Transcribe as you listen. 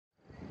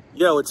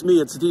Yo, it's me,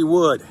 it's D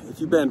Wood.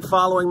 If you've been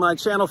following my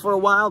channel for a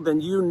while,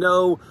 then you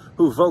know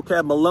who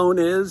Vocab Malone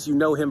is. You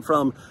know him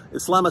from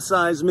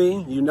Islamicize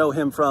Me. You know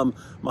him from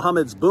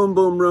Muhammad's Boom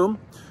Boom Room.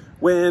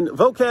 When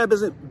Vocab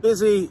isn't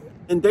busy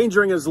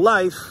endangering his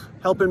life,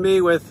 helping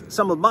me with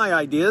some of my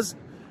ideas,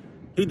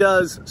 he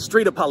does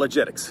street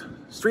apologetics.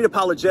 Street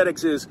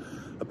apologetics is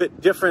a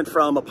bit different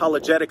from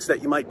apologetics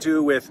that you might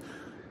do with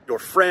your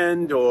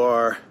friend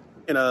or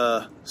in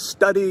a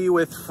study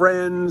with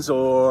friends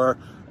or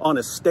on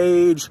a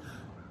stage,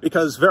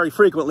 because very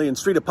frequently in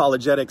street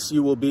apologetics,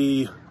 you will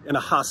be in a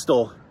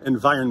hostile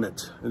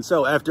environment. And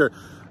so after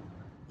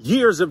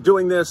years of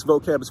doing this,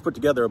 Vocab has put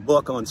together a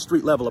book on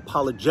street level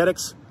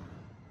apologetics.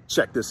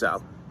 Check this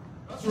out.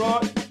 That's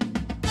right.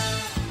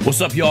 What's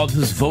up, y'all?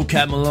 This is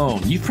Vocab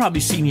Malone. You've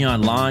probably seen me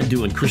online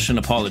doing Christian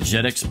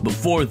apologetics.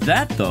 Before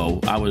that, though,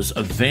 I was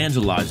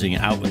evangelizing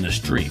out in the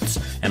streets.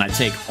 And I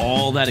take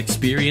all that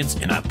experience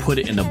and I put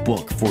it in a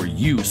book for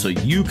you so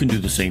you can do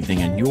the same thing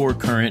in your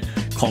current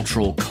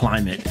cultural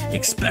climate,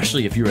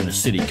 especially if you're in a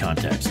city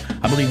context.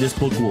 I believe this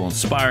book will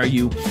inspire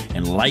you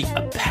and light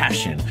a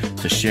passion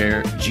to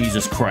share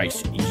Jesus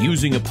Christ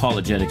using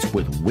apologetics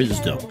with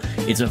wisdom.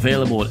 It's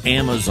available at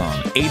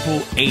Amazon April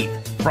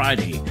 8th,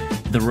 Friday.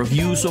 The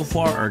reviews so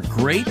far are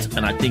great,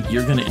 and I think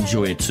you're going to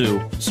enjoy it too.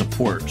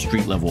 Support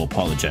street level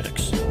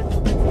apologetics.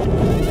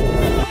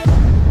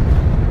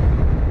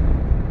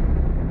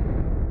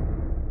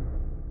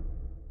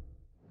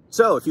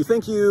 So if you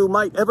think you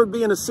might ever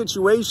be in a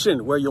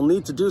situation where you'll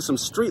need to do some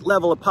street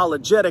level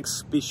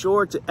apologetics, be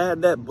sure to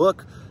add that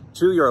book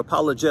to your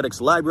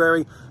apologetics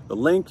library. The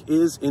link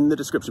is in the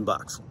description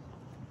box.